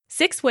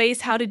6 ways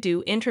how to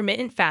do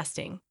intermittent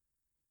fasting.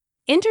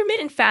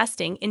 Intermittent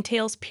fasting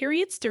entails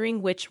periods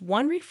during which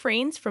one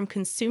refrains from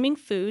consuming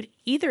food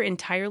either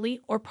entirely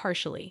or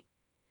partially.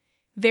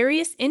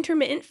 Various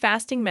intermittent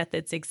fasting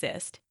methods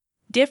exist,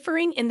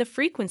 differing in the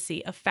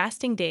frequency of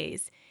fasting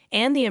days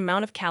and the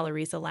amount of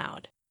calories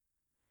allowed.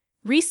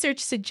 Research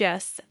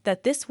suggests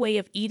that this way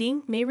of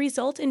eating may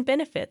result in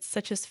benefits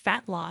such as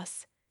fat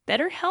loss,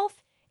 better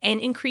health,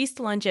 and increased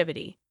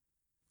longevity.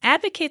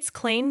 Advocates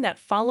claim that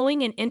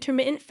following an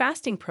intermittent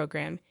fasting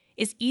program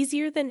is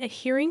easier than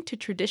adhering to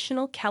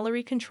traditional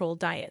calorie-controlled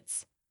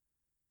diets.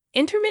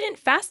 Intermittent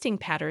fasting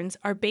patterns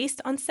are based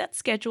on set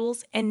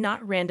schedules and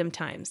not random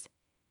times.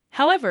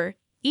 However,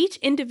 each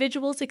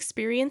individual's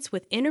experience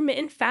with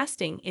intermittent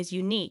fasting is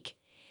unique,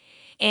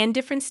 and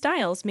different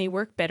styles may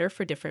work better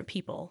for different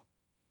people.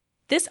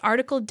 This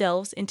article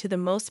delves into the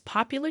most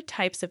popular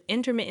types of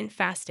intermittent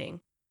fasting,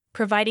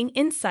 providing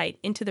insight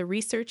into the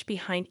research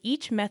behind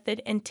each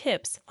method and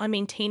tips on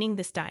maintaining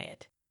this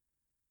diet.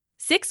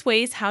 6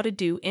 ways how to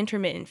do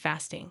intermittent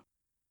fasting.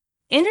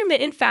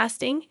 Intermittent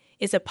fasting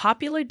is a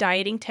popular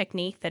dieting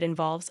technique that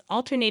involves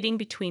alternating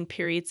between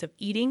periods of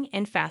eating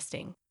and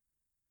fasting.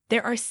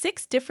 There are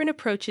 6 different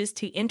approaches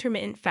to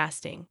intermittent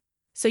fasting,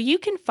 so you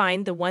can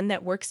find the one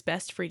that works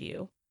best for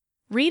you.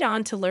 Read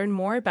on to learn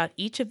more about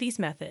each of these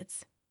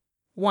methods.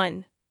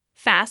 1.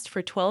 Fast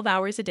for 12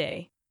 hours a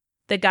day.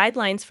 The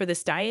guidelines for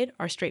this diet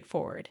are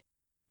straightforward.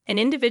 An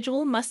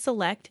individual must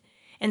select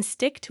and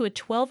stick to a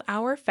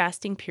 12-hour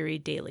fasting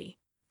period daily.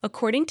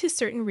 According to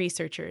certain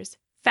researchers,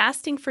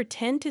 fasting for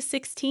 10 to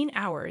 16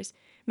 hours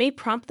may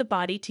prompt the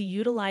body to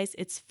utilize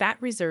its fat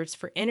reserves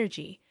for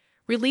energy,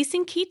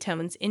 releasing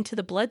ketones into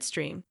the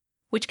bloodstream,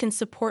 which can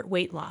support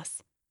weight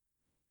loss.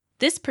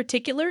 This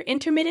particular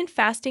intermittent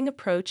fasting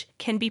approach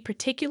can be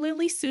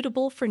particularly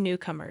suitable for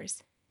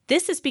newcomers.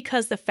 This is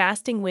because the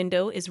fasting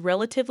window is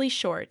relatively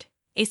short.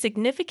 A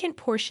significant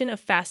portion of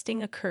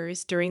fasting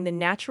occurs during the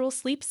natural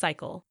sleep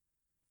cycle,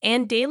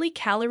 and daily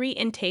calorie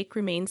intake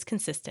remains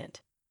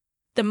consistent.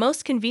 The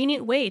most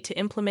convenient way to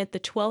implement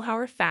the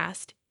 12-hour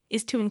fast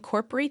is to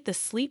incorporate the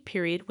sleep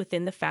period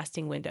within the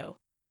fasting window.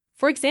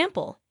 For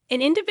example,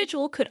 an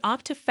individual could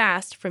opt to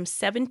fast from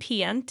 7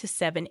 p.m. to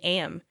 7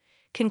 a.m.,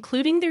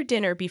 concluding their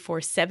dinner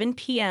before 7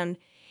 p.m.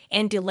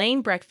 and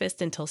delaying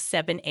breakfast until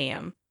 7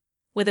 a.m.,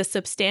 with a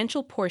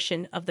substantial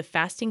portion of the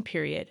fasting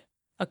period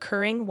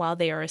occurring while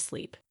they are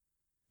asleep.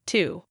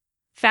 2.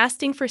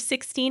 Fasting for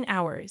 16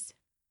 hours.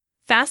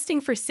 Fasting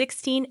for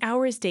 16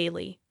 hours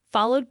daily,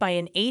 followed by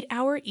an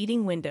 8-hour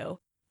eating window,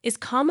 is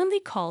commonly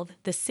called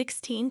the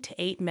 16 to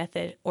 8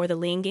 method or the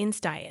Langane's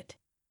diet.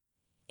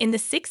 In the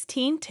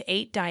 16 to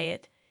 8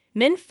 diet,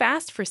 men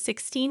fast for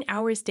 16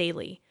 hours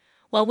daily,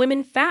 while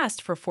women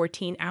fast for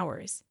 14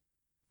 hours.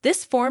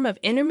 This form of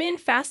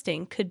intermittent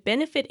fasting could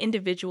benefit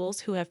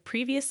individuals who have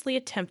previously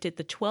attempted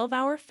the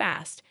 12-hour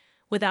fast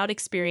without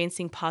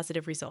experiencing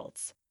positive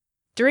results.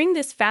 During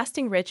this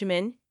fasting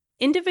regimen,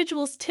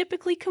 individuals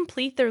typically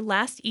complete their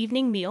last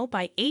evening meal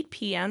by 8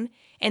 p.m.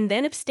 and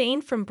then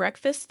abstain from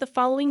breakfast the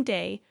following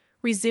day,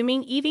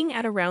 resuming eating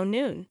at around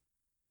noon.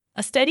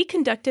 A study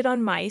conducted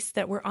on mice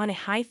that were on a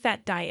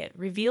high-fat diet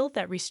revealed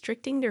that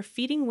restricting their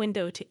feeding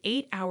window to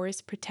 8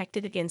 hours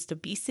protected against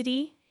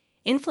obesity,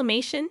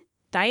 inflammation,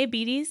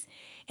 diabetes,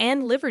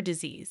 and liver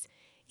disease,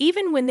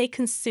 even when they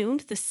consumed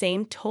the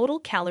same total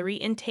calorie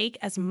intake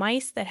as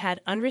mice that had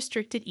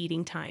unrestricted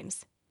eating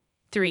times.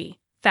 3.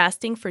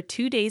 Fasting for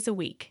 2 days a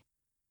week.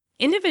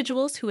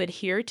 Individuals who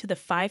adhere to the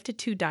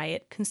 5-2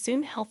 diet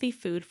consume healthy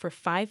food for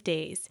 5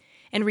 days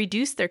and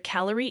reduce their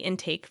calorie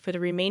intake for the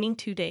remaining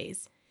 2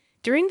 days.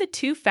 During the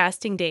 2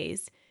 fasting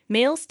days,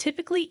 males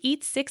typically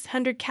eat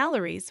 600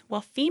 calories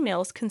while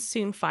females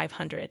consume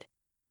 500.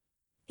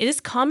 It is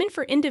common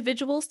for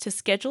individuals to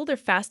schedule their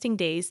fasting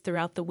days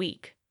throughout the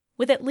week,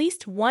 with at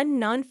least one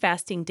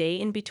non-fasting day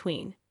in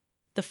between.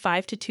 The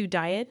 5-2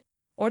 diet,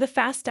 or the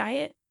fast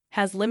diet,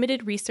 has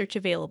limited research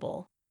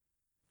available.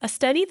 A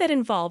study that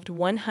involved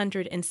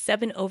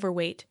 107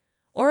 overweight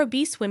or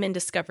obese women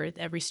discovered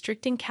that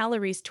restricting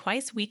calories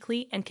twice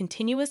weekly and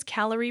continuous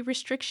calorie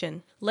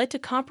restriction led to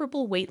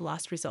comparable weight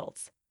loss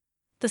results.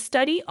 The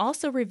study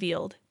also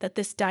revealed that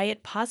this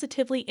diet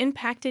positively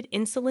impacted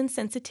insulin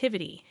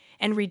sensitivity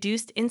and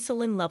reduced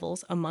insulin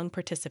levels among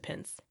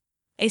participants.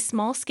 A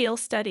small-scale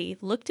study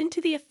looked into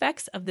the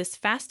effects of this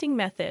fasting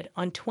method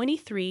on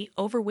 23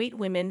 overweight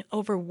women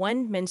over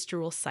one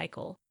menstrual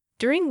cycle,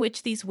 during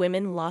which these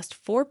women lost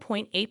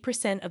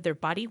 4.8% of their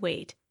body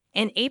weight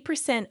and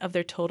 8% of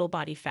their total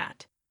body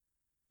fat.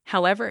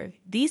 However,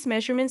 these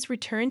measurements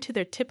returned to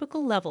their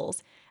typical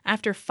levels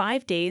after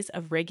 5 days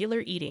of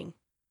regular eating.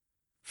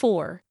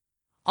 4.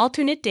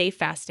 Alternate day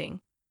fasting.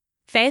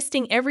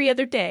 Fasting every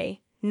other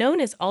day, known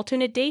as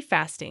alternate day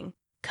fasting,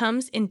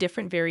 comes in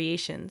different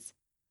variations.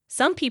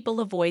 Some people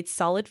avoid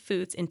solid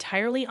foods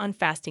entirely on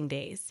fasting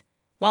days,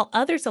 while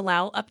others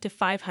allow up to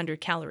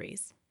 500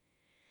 calories.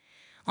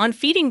 On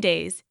feeding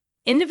days,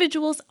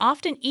 individuals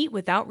often eat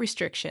without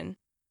restriction.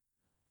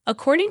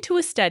 According to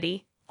a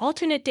study,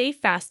 alternate day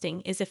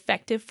fasting is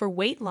effective for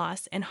weight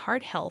loss and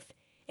heart health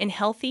in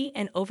healthy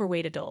and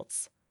overweight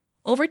adults.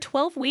 Over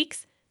 12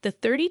 weeks, the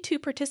 32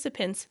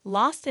 participants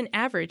lost an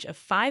average of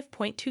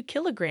 5.2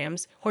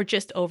 kilograms or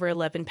just over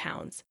 11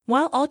 pounds.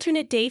 While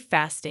alternate day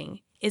fasting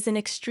is an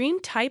extreme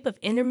type of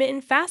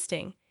intermittent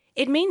fasting,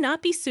 it may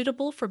not be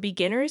suitable for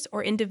beginners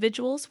or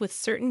individuals with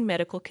certain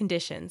medical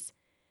conditions.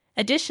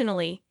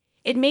 Additionally,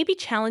 it may be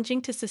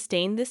challenging to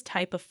sustain this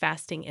type of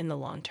fasting in the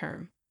long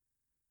term.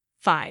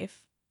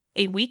 5.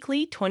 A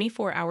weekly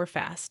 24-hour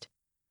fast.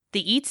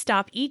 The Eat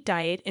Stop Eat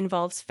diet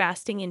involves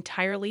fasting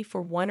entirely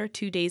for 1 or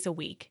 2 days a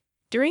week,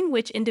 during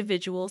which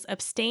individuals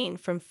abstain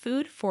from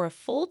food for a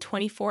full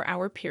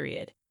 24-hour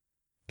period.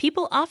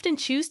 People often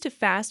choose to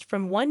fast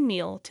from one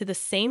meal to the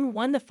same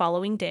one the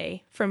following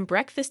day, from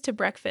breakfast to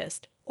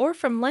breakfast, or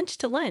from lunch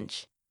to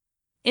lunch.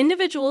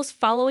 Individuals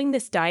following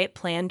this diet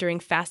plan during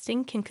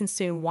fasting can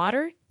consume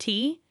water,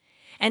 tea,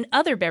 and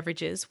other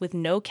beverages with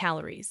no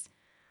calories.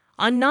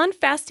 On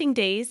non-fasting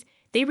days,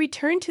 they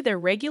return to their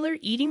regular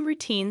eating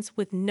routines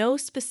with no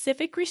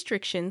specific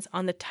restrictions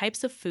on the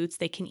types of foods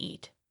they can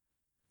eat.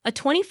 A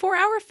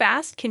 24-hour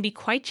fast can be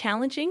quite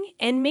challenging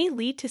and may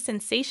lead to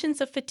sensations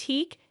of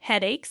fatigue,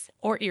 headaches,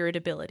 or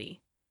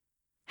irritability.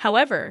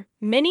 However,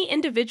 many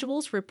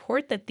individuals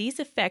report that these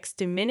effects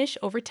diminish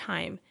over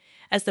time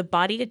as the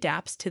body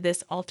adapts to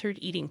this altered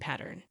eating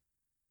pattern.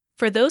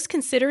 For those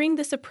considering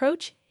this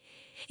approach,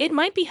 it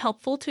might be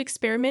helpful to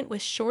experiment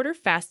with shorter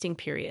fasting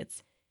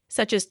periods,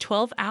 such as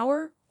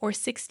 12-hour or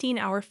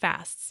 16-hour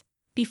fasts,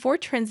 before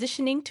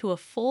transitioning to a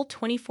full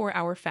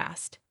 24-hour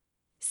fast.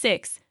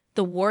 6.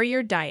 The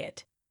Warrior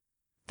Diet.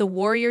 The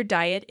Warrior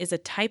Diet is a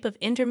type of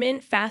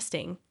intermittent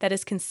fasting that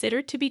is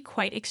considered to be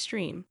quite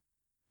extreme.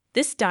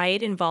 This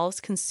diet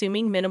involves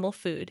consuming minimal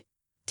food,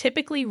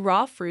 typically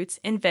raw fruits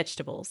and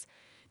vegetables,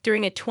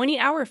 during a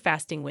 20-hour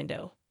fasting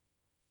window.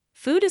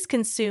 Food is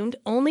consumed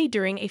only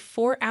during a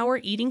 4-hour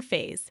eating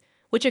phase,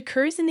 which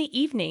occurs in the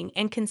evening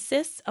and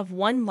consists of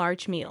one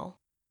large meal.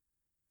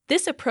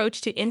 This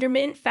approach to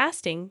intermittent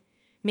fasting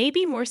may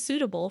be more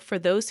suitable for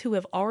those who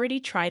have already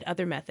tried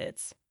other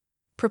methods.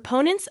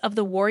 Proponents of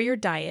the Warrior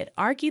Diet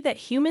argue that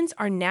humans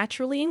are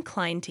naturally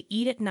inclined to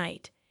eat at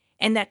night,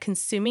 and that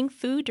consuming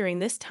food during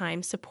this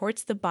time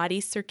supports the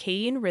body's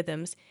circadian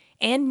rhythms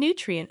and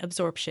nutrient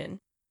absorption.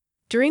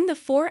 During the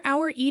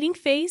 4-hour eating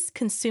phase,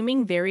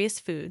 consuming various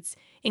foods,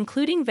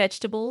 including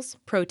vegetables,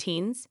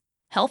 proteins,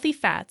 healthy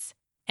fats,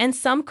 and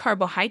some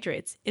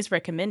carbohydrates, is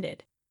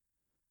recommended.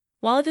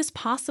 While it is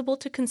possible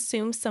to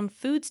consume some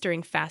foods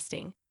during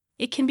fasting,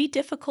 it can be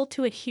difficult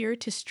to adhere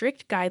to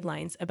strict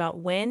guidelines about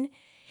when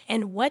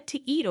and what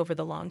to eat over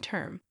the long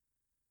term.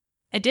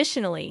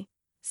 Additionally,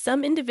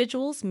 some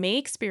individuals may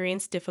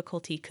experience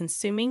difficulty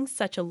consuming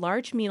such a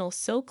large meal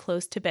so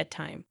close to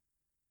bedtime.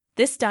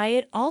 This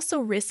diet also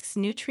risks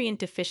nutrient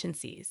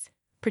deficiencies,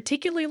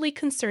 particularly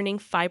concerning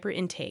fiber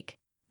intake.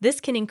 This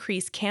can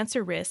increase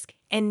cancer risk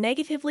and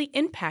negatively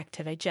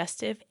impact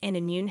digestive and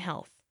immune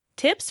health.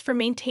 Tips for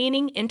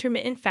maintaining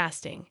intermittent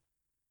fasting.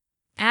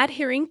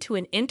 Adhering to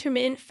an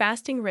intermittent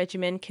fasting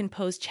regimen can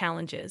pose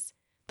challenges,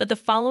 but the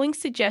following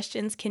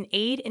suggestions can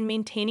aid in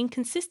maintaining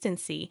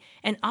consistency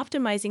and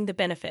optimizing the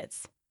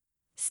benefits.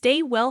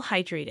 Stay well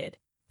hydrated.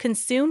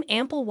 Consume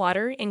ample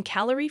water and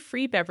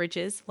calorie-free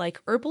beverages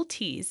like herbal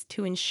teas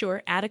to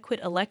ensure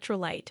adequate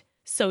electrolyte,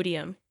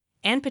 sodium,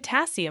 and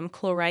potassium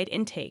chloride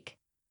intake.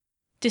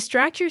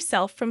 Distract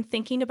yourself from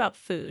thinking about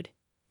food.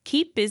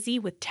 Keep busy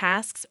with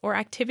tasks or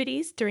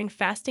activities during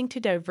fasting to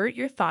divert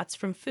your thoughts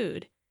from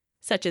food,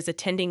 such as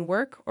attending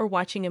work or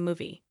watching a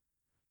movie.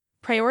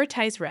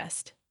 Prioritize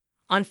rest.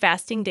 On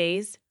fasting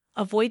days,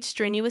 avoid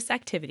strenuous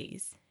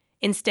activities.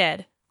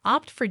 Instead,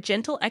 opt for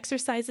gentle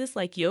exercises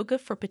like yoga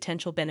for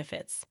potential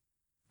benefits.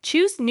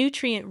 Choose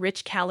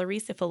nutrient-rich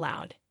calories if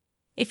allowed.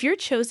 If your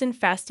chosen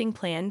fasting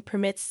plan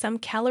permits some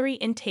calorie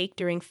intake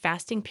during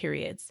fasting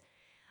periods,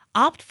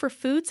 opt for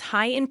foods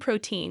high in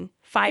protein,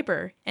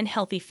 fiber, and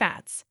healthy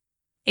fats.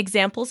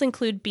 Examples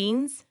include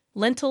beans,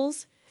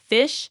 lentils,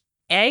 fish,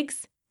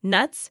 eggs,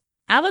 nuts,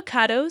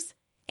 avocados,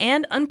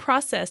 and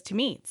unprocessed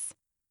meats.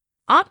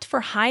 Opt for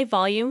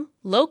high-volume,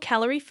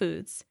 low-calorie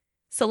foods.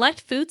 Select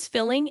foods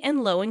filling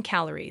and low in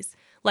calories,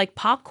 like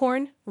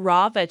popcorn,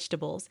 raw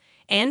vegetables,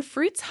 and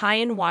fruits high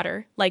in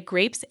water, like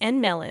grapes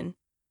and melon.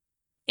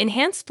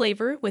 Enhance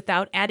flavor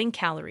without adding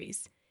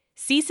calories.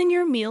 Season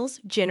your meals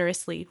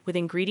generously with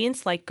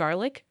ingredients like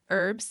garlic,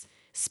 herbs,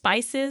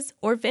 spices,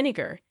 or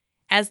vinegar,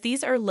 as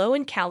these are low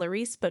in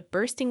calories but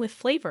bursting with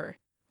flavor,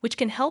 which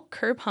can help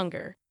curb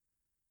hunger.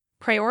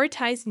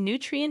 Prioritize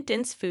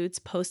nutrient-dense foods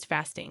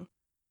post-fasting.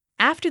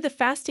 After the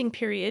fasting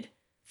period,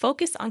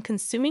 focus on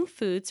consuming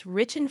foods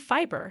rich in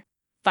fiber,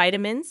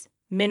 vitamins,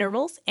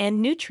 minerals,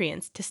 and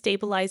nutrients to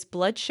stabilize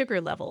blood sugar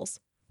levels,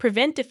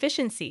 prevent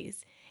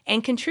deficiencies,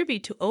 and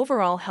contribute to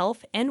overall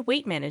health and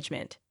weight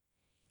management.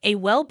 A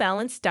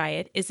well-balanced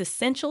diet is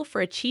essential for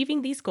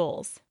achieving these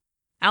goals.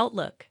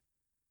 Outlook.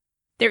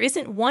 There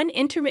isn't one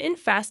intermittent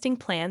fasting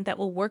plan that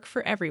will work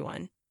for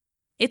everyone.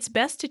 It's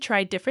best to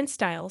try different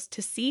styles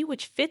to see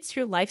which fits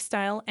your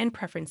lifestyle and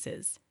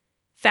preferences.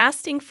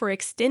 Fasting for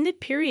extended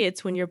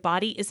periods when your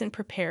body isn't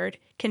prepared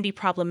can be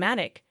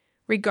problematic,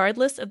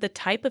 regardless of the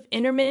type of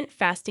intermittent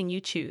fasting you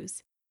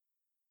choose.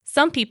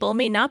 Some people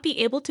may not be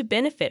able to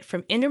benefit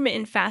from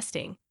intermittent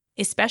fasting,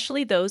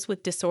 especially those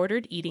with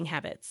disordered eating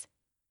habits.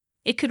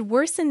 It could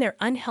worsen their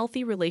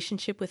unhealthy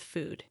relationship with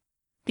food.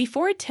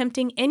 Before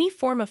attempting any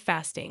form of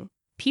fasting,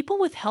 people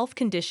with health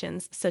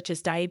conditions such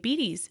as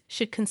diabetes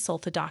should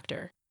consult a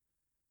doctor.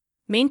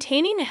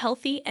 Maintaining a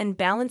healthy and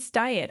balanced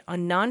diet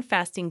on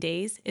non-fasting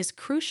days is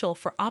crucial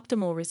for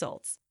optimal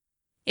results.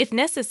 If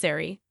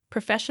necessary,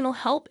 professional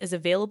help is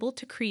available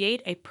to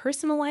create a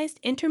personalized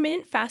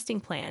intermittent fasting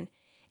plan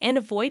and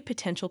avoid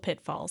potential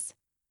pitfalls.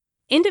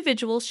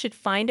 Individuals should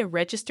find a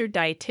registered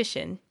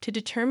dietitian to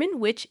determine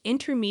which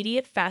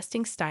intermediate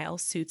fasting style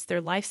suits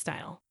their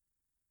lifestyle.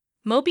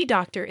 Moby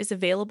Doctor is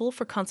available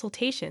for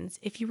consultations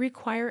if you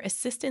require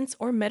assistance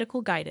or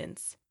medical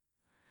guidance.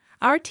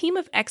 Our team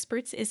of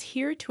experts is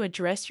here to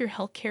address your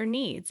healthcare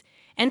needs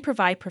and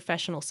provide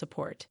professional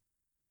support.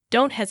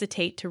 Don't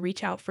hesitate to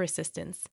reach out for assistance.